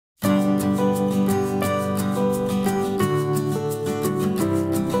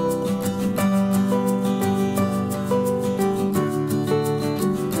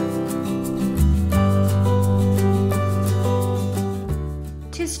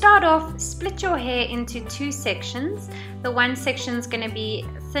start off, split your hair into 2 sections. The one section is going to be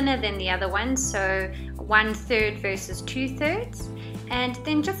thinner than the other one, so 1/3 versus 2/3. And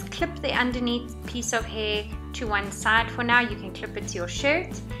then just clip the underneath piece of hair to one side. For now, you can clip it to your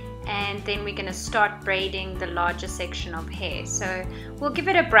shirt. And then we're going to start braiding the larger section of hair. So we'll give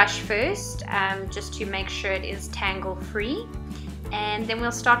it a brush first, just to make sure it is tangle free. And then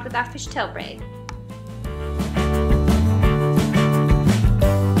we'll start with our fishtail braid.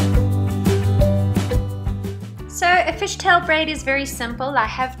 So a fishtail braid is very simple. I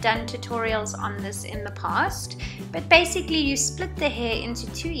have done tutorials on this in the past, but basically you split the hair into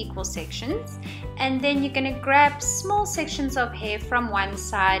 2 equal sections, and then you're going to grab small sections of hair from one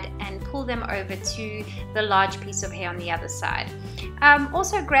side and pull them over to the large piece of hair on the other side.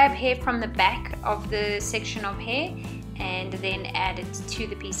 Also grab hair from the back of the section of hair and then add it to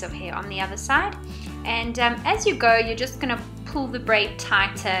the piece of hair on the other side. And as you go, you're just going to pull the braid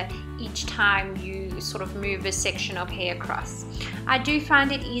tighter each time you sort of move a section of hair across. I do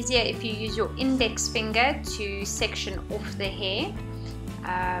find it easier if you use your index finger to section off the hair,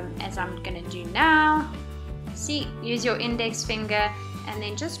 as I'm going to do now. See, use your index finger and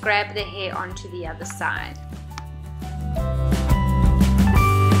then just grab the hair onto the other side.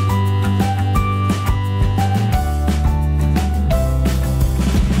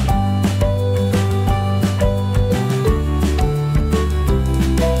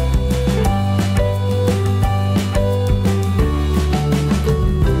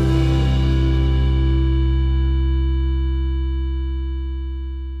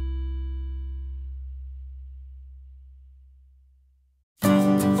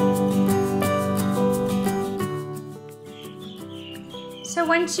 So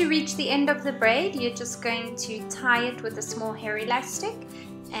once you reach the end of the braid, you're just going to tie it with a small hair elastic,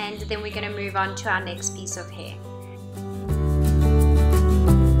 and then we're going to move on to our next piece of hair.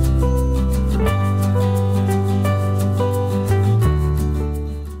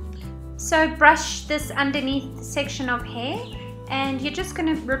 So brush this underneath section of hair, and you're just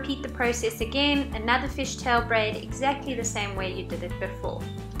going to repeat the process again, another fishtail braid exactly the same way you did it before.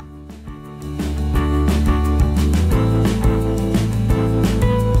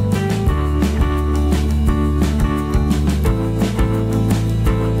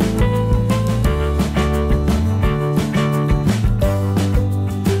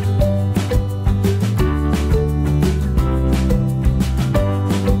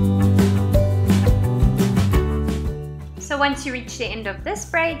 Once you reach the end of this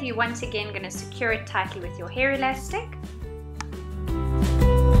braid, you're once again going to secure it tightly with your hair elastic.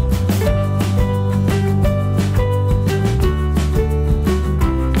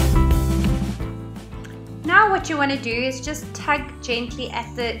 Now what you want to do is just tug gently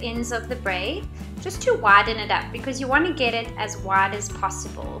at the ends of the braid, just to widen it up, because you want to get it as wide as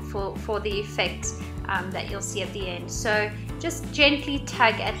possible for the effect that you'll see at the end. So just gently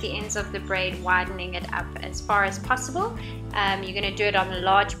tug at the ends of the braid, widening it up as far as possible. You're going to do it on the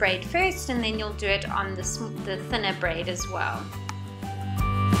large braid first, and then you'll do it on the thinner braid as well.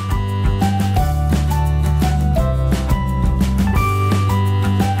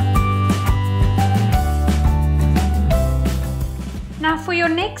 Now for your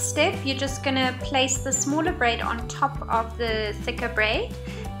next step, you're just going to place the smaller braid on top of the thicker braid,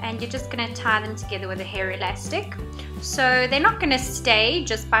 and you're just going to tie them together with a hair elastic. So they're not going to stay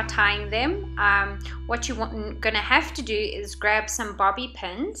just by tying them. What you're going to have to do is grab some bobby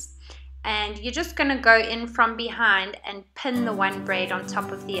pins, and you're just going to go in from behind and pin the one braid on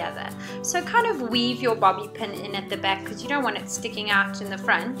top of the other. So kind of weave your bobby pin in at the back, because you don't want it sticking out in the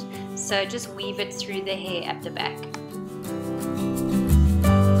front. So just weave it through the hair at the back.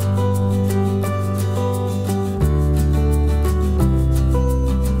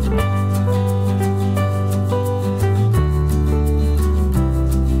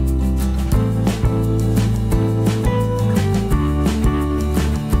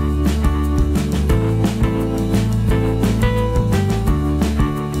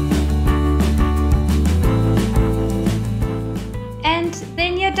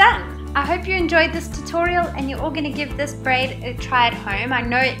 I hope you enjoyed this tutorial and you're all going to give this braid a try at home. I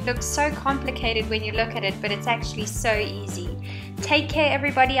know it looks so complicated when you look at it, but it's actually so easy. Take care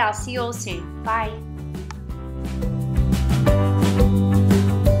everybody, I'll see you all soon. Bye.